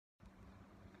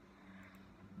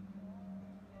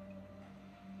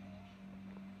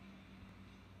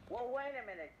Well, wait a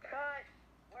minute. Cut.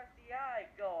 Where's the eye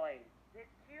going? Did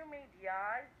you mean the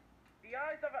eyes? The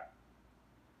eyes of a...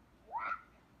 What?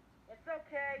 It's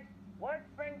okay. Let's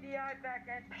bring the eye back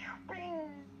and...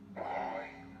 Bing!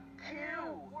 Q!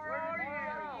 Where are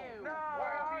you? No,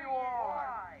 wherever you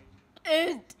are.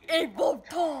 It's evil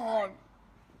time.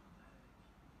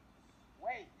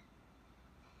 Wait.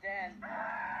 Then...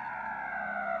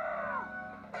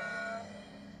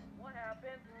 What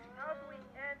happened? How did we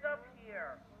end up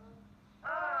here?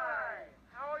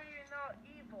 How are you not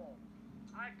evil?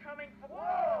 I'm coming for...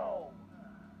 Whoa!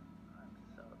 I'm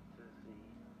so dizzy.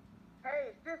 Hey,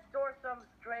 is this door some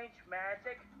strange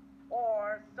magic?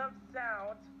 Or some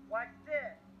sounds like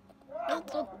this? What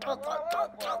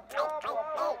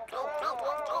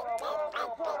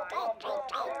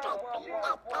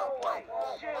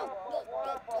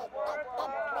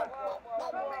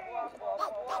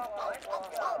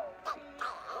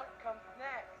comes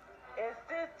next? Is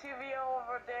this TV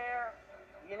over there?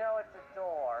 You know it's a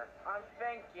door. I'm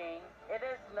thinking it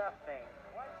is nothing.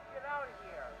 Let's get out of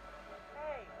here.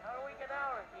 Hey, how do we get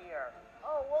out of here?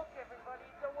 Oh, look, everybody,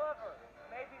 it's a lever.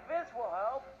 Maybe this will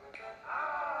help.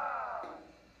 Ah!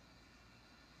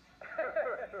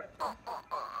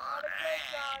 Not again,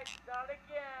 guys. Not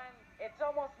again. It's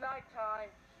almost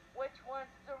nighttime. Which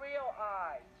one's the real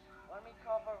eye? Let me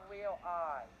cover real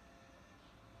eye.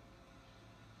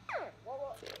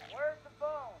 Well, where's the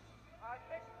phone? I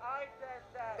think I said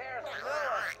that. There's no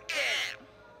escape.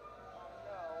 Oh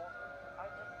no, I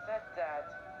just said that.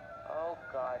 Oh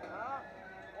God, huh?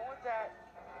 What was that?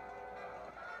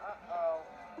 Uh-oh.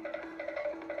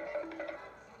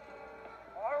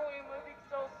 Why are we moving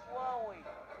so slowly?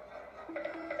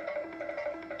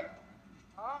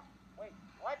 Huh? Wait,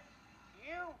 what?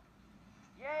 You?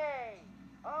 Yay!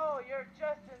 Oh, you're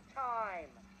just in time.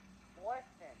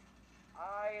 Listen,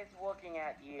 I is looking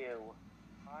at you.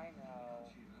 I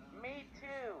know. Me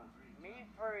too. Me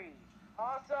free.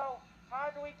 Also, how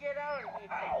do we get out of here?